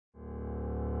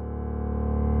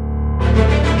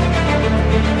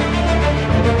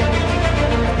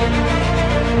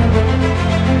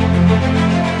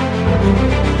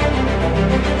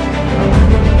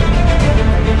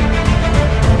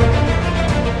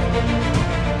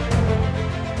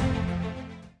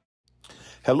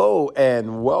Hello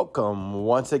and welcome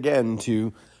once again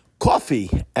to Coffee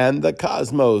and the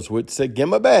Cosmos with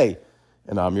Sagima Bay.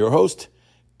 And I'm your host,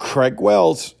 Craig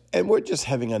Wells, and we're just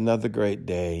having another great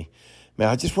day. Man,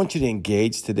 I just want you to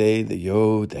engage today, the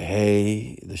Yod, the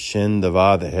Hey, the Shin, the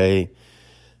Va, the Hey,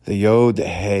 the Yod, the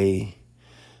Hey,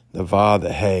 the Va,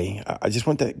 the Hey. I just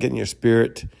want that to get in your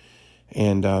spirit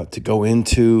and to go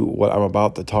into what I'm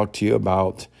about to talk to you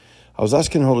about. I was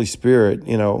asking Holy Spirit,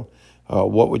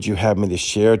 what would you have me to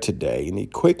share today? And he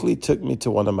quickly took me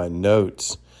to one of my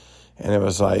notes. And it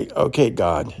was like, okay,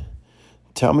 God,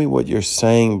 tell me what you're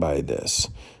saying by this.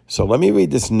 So let me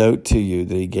read this note to you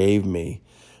that he gave me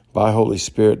by Holy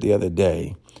Spirit the other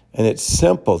day. And it's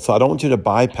simple. So I don't want you to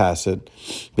bypass it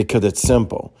because it's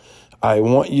simple. I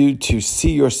want you to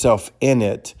see yourself in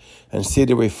it and see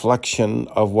the reflection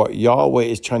of what Yahweh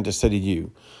is trying to say to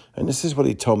you. And this is what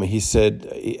he told me. He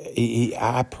said,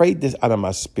 I prayed this out of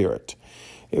my spirit.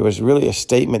 It was really a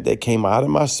statement that came out of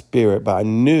my spirit, but I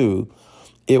knew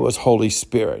it was Holy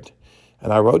Spirit.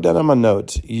 And I wrote down in my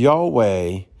notes,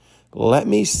 Yahweh, let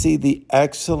me see the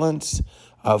excellence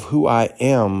of who I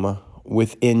am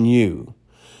within you,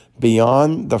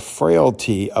 beyond the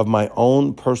frailty of my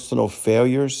own personal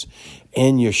failures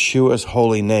in Yeshua's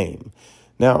holy name.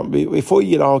 Now, before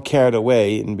you get all carried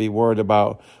away and be worried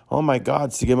about, oh my God,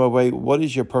 Sagima Bay, what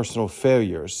is your personal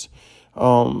failures?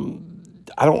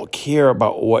 I don't care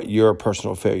about what your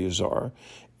personal failures are.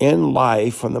 In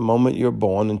life, from the moment you're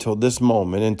born until this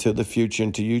moment, until the future,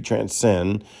 until you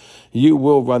transcend, you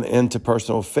will run into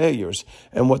personal failures.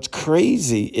 And what's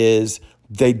crazy is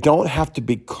they don't have to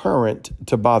be current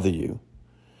to bother you.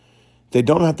 They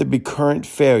don't have to be current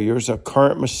failures or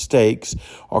current mistakes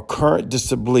or current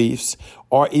disbeliefs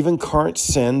or even current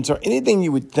sins or anything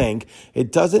you would think.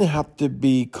 It doesn't have to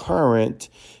be current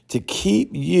to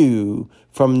keep you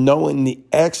from knowing the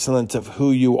excellence of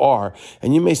who you are.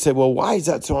 And you may say, well, why is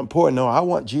that so important? No, I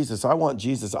want Jesus. I want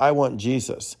Jesus. I want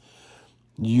Jesus.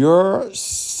 Your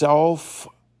self-image,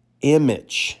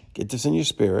 get this in your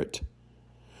spirit,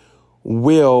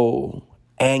 will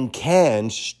and can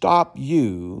stop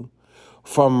you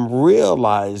from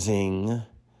realizing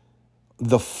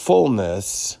the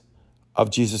fullness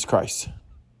of Jesus Christ.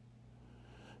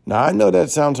 Now, I know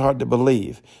that sounds hard to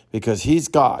believe because he's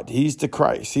God. He's the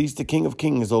Christ. He's the King of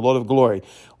Kings, the Lord of Glory.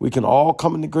 We can all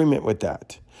come in agreement with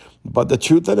that. But the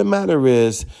truth of the matter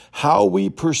is how we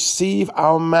perceive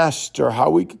our Master, how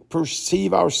we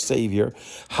perceive our Savior,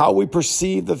 how we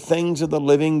perceive the things of the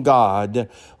living God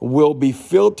will be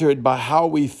filtered by how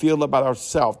we feel about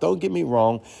ourselves. Don't get me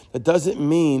wrong. That doesn't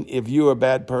mean if you're a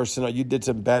bad person or you did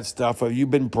some bad stuff or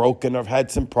you've been broken or had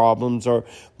some problems or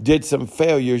did some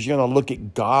failures, you're going to look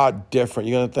at God different.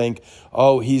 You're going to think,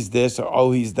 oh, he's this or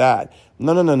oh, he's that.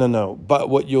 No. But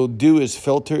what you'll do is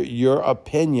filter your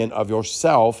opinion of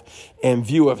yourself and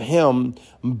view of him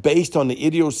based on the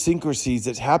idiosyncrasies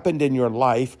that's happened in your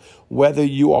life, whether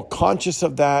you are conscious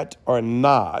of that or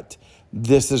not.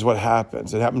 This is what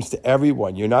happens. It happens to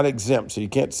everyone. You're not exempt. So you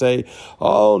can't say,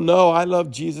 oh, no, I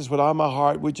love Jesus with all my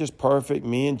heart. We're just perfect.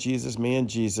 Me and Jesus, me and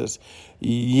Jesus.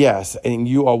 Yes, and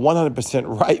you are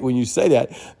 100% right when you say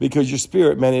that because your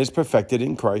spirit man is perfected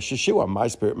in Christ Yeshua. My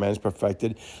spirit man is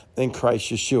perfected in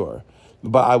Christ Yeshua.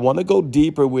 But I want to go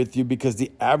deeper with you because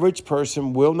the average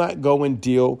person will not go and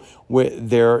deal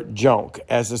with their junk,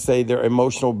 as to say, their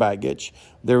emotional baggage,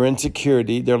 their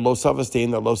insecurity, their low self-esteem,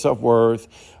 their low self-worth,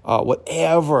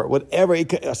 whatever,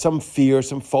 some fear,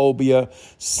 some phobia,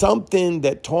 something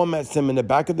that torments them in the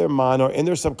back of their mind or in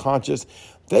their subconscious.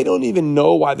 They don't even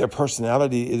know why their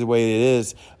personality is the way it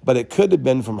is, but it could have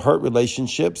been from hurt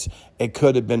relationships. It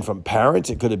could have been from parents.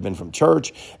 It could have been from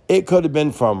church. It could have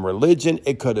been from religion.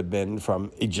 It could have been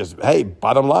from hey,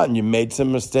 bottom line, you made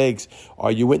some mistakes or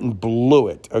you went and blew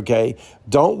it, okay?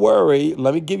 Don't worry.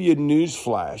 Let me give you a news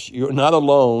flash. You're not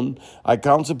alone. I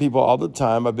counsel people all the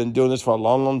time. I've been doing this for a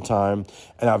long, long time,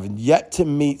 and I've yet to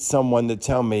meet someone to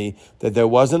tell me that there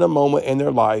wasn't a moment in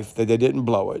their life that they didn't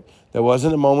blow it. There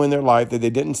wasn't a moment in their life that they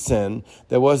didn't sin.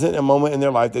 There wasn't a moment in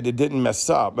their life that they didn't mess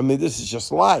up. I mean, this is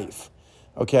just life,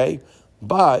 okay?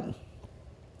 But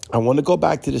I want to go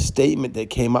back to the statement that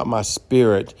came out of my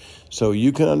spirit so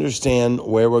you can understand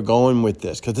where we're going with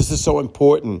this, because this is so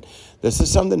important. This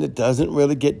is something that doesn't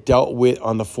really get dealt with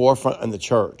on the forefront in the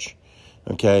church,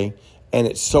 okay? And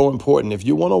it's so important. If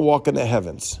you want to walk in the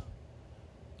heavens,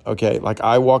 okay, like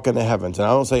I walk in the heavens, and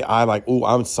I don't say I like, ooh,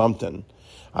 I'm something.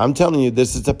 I'm telling you,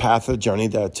 this is the path of the journey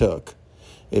that I took.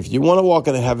 If you want to walk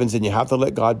in the heavens, then you have to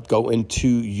let God go into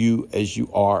you as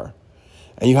you are.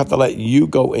 And you have to let you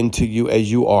go into you as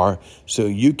you are so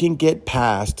you can get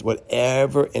past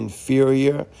whatever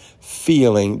inferior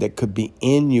feeling that could be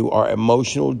in you or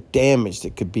emotional damage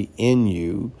that could be in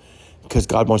you, because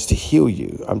God wants to heal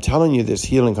you. I'm telling you, this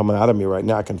healing coming out of me right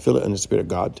now. I can feel it in the Spirit of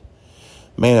God.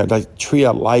 Man, that tree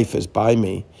of life is by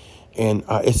me. And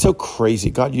it's so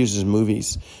crazy. God uses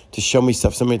movies to show me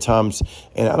stuff so many times.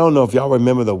 And I don't know if y'all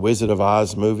remember the Wizard of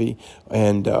Oz movie.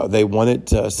 And they wanted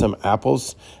some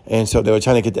apples. And so they were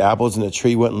trying to get the apples and the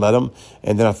tree wouldn't let them.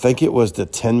 And then I think it was the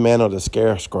Tin Man or the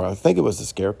Scarecrow. I think it was the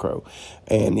Scarecrow.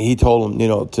 And he told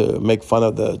them, to make fun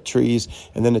of the trees.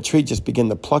 And then the tree just began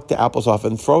to pluck the apples off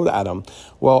and throw it at them.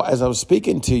 Well, as I was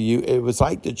speaking to you, it was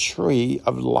like the tree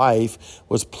of life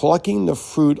was plucking the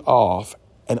fruit off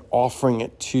and offering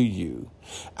it to you,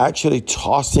 actually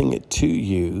tossing it to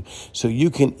you so you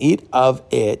can eat of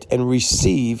it and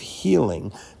receive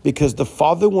healing, because the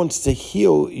Father wants to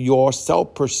heal your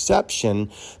self-perception,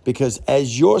 because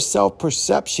as your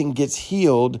self-perception gets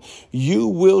healed, you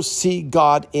will see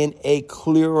God in a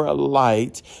clearer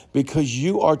light, because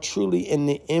you are truly in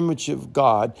the image of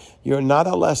God. You're not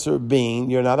a lesser being.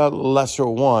 You're not a lesser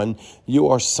one. You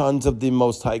are sons of the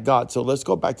Most High God. So let's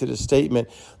go back to the statement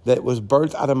that was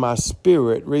birthed out of my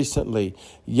spirit recently.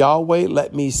 Yahweh,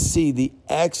 let me see the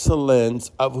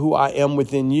excellence of who I am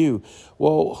within you.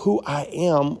 Well, who I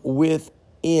am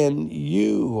within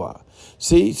you.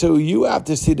 See, so you have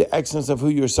to see the excellence of who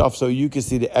yourself so you can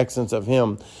see the excellence of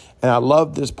him. And I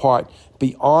love this part.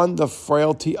 Beyond the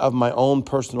frailty of my own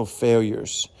personal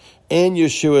failures. In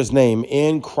Yeshua's name,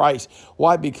 in Christ.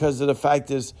 Why? Because of the fact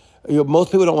is,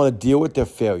 most people don't want to deal with their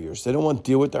failures. They don't want to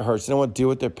deal with their hurts. They don't want to deal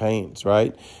with their pains,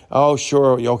 right? Oh,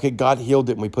 sure. Okay, God healed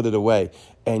it and we put it away.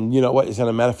 And you know what? It's going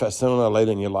to manifest sooner or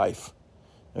later in your life.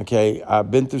 Okay,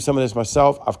 I've been through some of this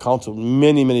myself. I've counseled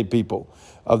many, many people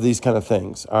of these kind of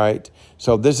things, all right?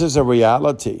 So this is a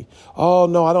reality. Oh,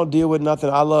 no, I don't deal with nothing.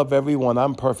 I love everyone.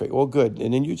 I'm perfect. Well, good.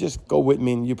 And then you just go with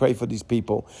me and you pray for these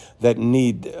people that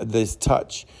need this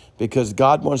touch, because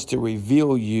God wants to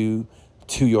reveal you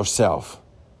to yourself.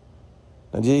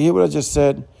 Now, did you hear what I just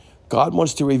said? God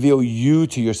wants to reveal you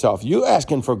to yourself. You're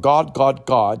asking for God, God,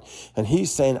 God. And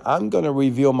he's saying, I'm going to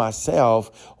reveal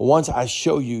myself once I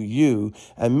show you you.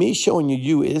 And me showing you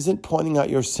you isn't pointing out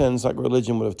your sins like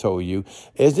religion would have told you.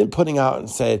 Isn't putting out and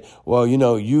said, well,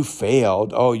 you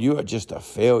failed. Oh, you are just a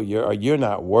failure, or you're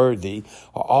not worthy,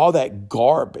 or all that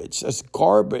garbage. That's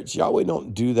garbage. Yahweh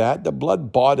don't do that. The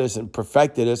blood bought us and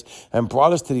perfected us and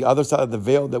brought us to the other side of the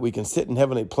veil that we can sit in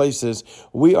heavenly places.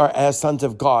 We are as sons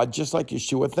of God, just like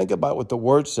Yeshua. Think about what the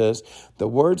word says. The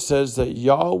word says that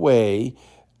Yahweh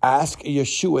asked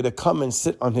Yeshua to come and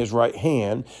sit on his right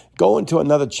hand. Go into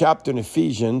another chapter in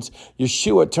Ephesians.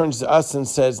 Yeshua turns to us and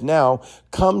says, now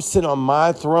come sit on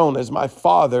my throne as my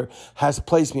Father has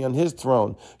placed me on his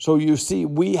throne. So you see,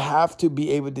 we have to be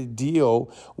able to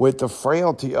deal with the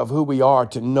frailty of who we are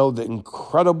to know the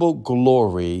incredible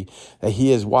glory that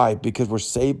he is. Why? Because we're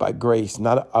saved by grace,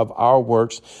 not of our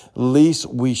works, least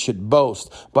we should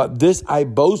boast. But this I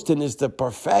boast in is the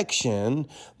perfection,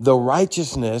 the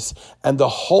righteousness, and the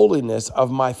holiness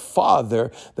of my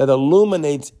Father that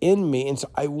illuminates in me. And so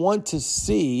I want to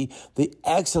see the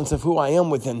excellence of who I am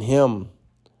within him,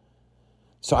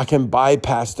 so I can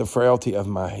bypass the frailty of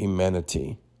my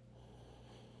humanity.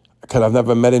 Because I've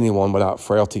never met anyone without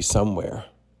frailty somewhere.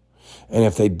 And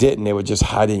if they didn't, they were just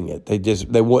hiding it.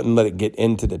 They wouldn't let it get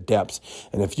into the depths.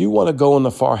 And if you want to go in the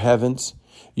far heavens,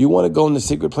 you want to go in the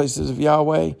secret places of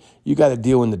Yahweh, you got to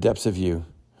deal in the depths of you.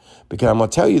 Because I'm going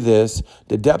to tell you this,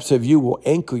 the depths of you will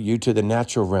anchor you to the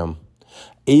natural realm.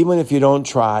 Even if you don't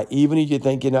try, even if you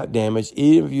think you're not damaged,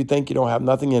 even if you think you don't have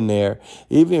nothing in there,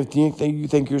 even if you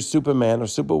think you're Superman or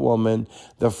Superwoman,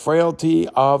 the frailty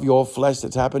of your flesh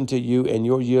that's happened to you in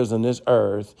your years on this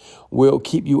earth will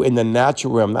keep you in the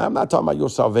natural realm. Now, I'm not talking about your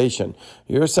salvation.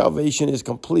 Your salvation is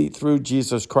complete through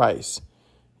Jesus Christ.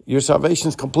 Your salvation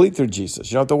is complete through Jesus.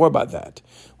 You don't have to worry about that.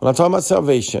 When I'm talking about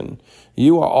salvation,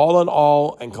 you are all in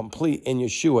all and complete in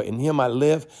Yeshua. In him I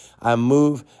live, I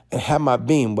move, and have my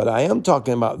being. What I am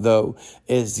talking about, though,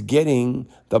 is getting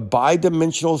the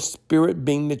bi-dimensional spirit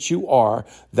being that you are,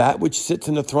 that which sits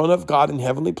in the throne of God in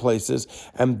heavenly places,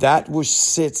 and that which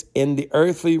sits in the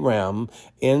earthly realm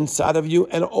inside of you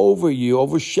and over you,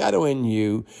 overshadowing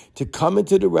you, to come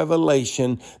into the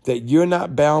revelation that you're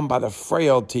not bound by the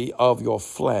frailty of your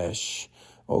flesh.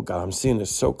 Oh, God, I'm seeing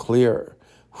this so clear.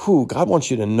 God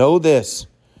wants you to know this.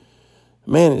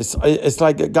 Man, it's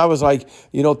like God was like,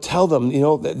 tell them,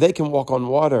 that they can walk on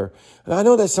water. And I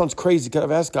know that sounds crazy because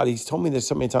I've asked God. He's told me this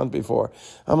so many times before.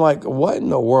 I'm like, what in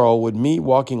the world would me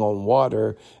walking on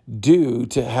water do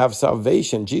to have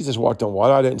salvation? Jesus walked on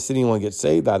water. I didn't see anyone get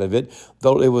saved out of it,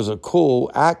 though it was a cool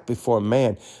act before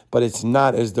man. But it's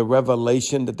not as the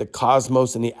revelation that the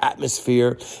cosmos and the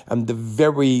atmosphere and the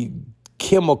very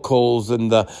chemicals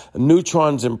and the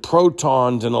neutrons and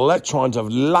protons and electrons of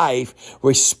life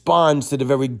responds to the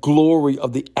very glory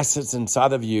of the essence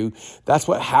inside of you. That's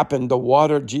what happened. The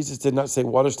water, Jesus did not say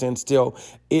water stand still.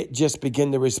 It just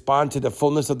began to respond to the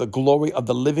fullness of the glory of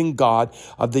the living God,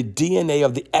 of the DNA,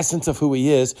 of the essence of who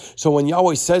he is. So when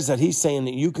Yahweh says that, he's saying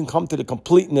that you can come to the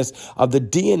completeness of the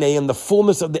DNA and the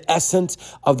fullness of the essence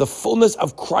of the fullness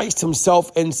of Christ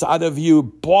himself inside of you,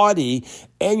 body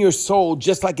and your soul,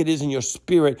 just like it is in your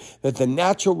spirit, that the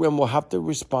natural realm will have to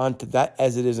respond to that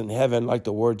as it is in heaven, like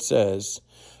the word says.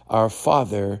 Our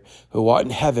Father, who art in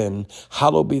heaven,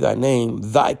 hallowed be thy name.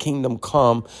 Thy kingdom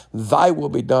come, thy will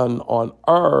be done on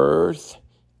earth,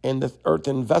 in the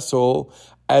earthen vessel,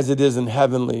 as it is in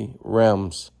heavenly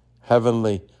realms,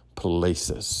 heavenly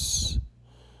places.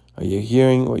 Are you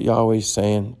hearing what Yahweh's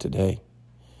saying today?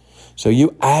 So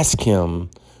you ask him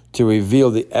to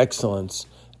reveal the excellence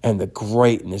and the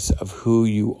greatness of who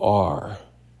you are.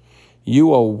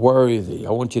 You are worthy.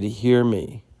 I want you to hear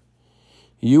me.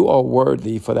 You are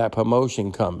worthy for that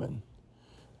promotion coming.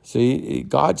 See,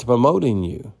 God's promoting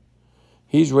you.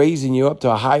 He's raising you up to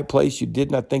a high place you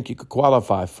did not think you could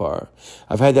qualify for.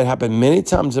 I've had that happen many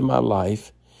times in my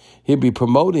life. He'd be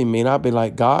promoting me, and I'd be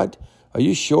like, God, are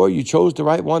you sure you chose the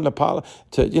right one to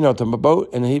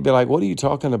promote? And he'd be like, what are you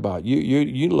talking about?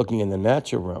 You're looking in the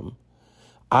natural realm.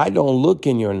 I don't look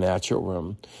in your natural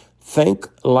realm. Think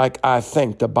like I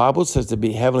think. The Bible says to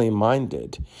be heavenly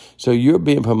minded. So you're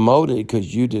being promoted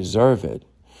because you deserve it.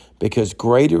 Because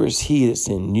greater is he that's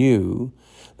in you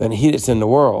than he that's in the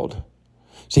world.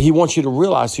 So he wants you to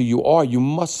realize who you are. You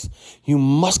must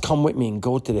come with me and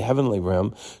go to the heavenly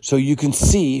realm so you can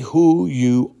see who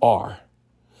you are.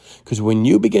 Because when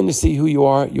you begin to see who you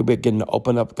are, you'll begin to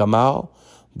open up Gamal,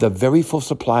 the very full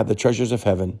supply of the treasures of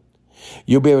heaven.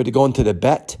 You'll be able to go into the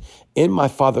bet. In my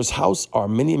Father's house are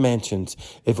many mansions.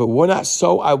 If it were not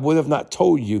so, I would have not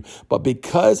told you. But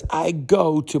because I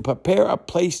go to prepare a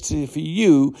place for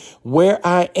you where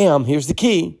I am, here's the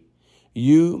key,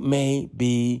 you may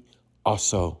be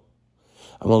also.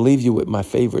 I'm going to leave you with my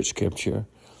favorite scripture.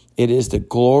 It is the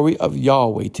glory of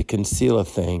Yahweh to conceal a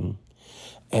thing,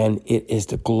 and it is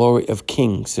the glory of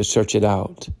kings to search it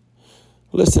out.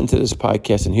 Listen to this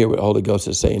podcast and hear what the Holy Ghost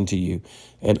is saying to you.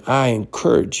 And I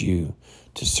encourage you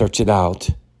to search it out.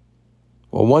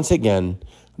 Well, once again,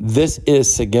 this is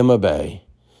Segima Bay.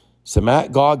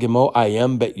 Samat God Gemo I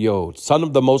am Bet Yod, Son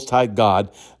of the Most High God,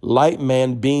 light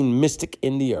man, being mystic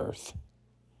in the earth.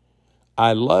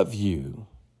 I love you.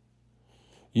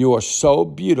 You are so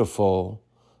beautiful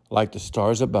like the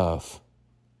stars above.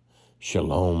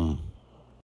 Shalom.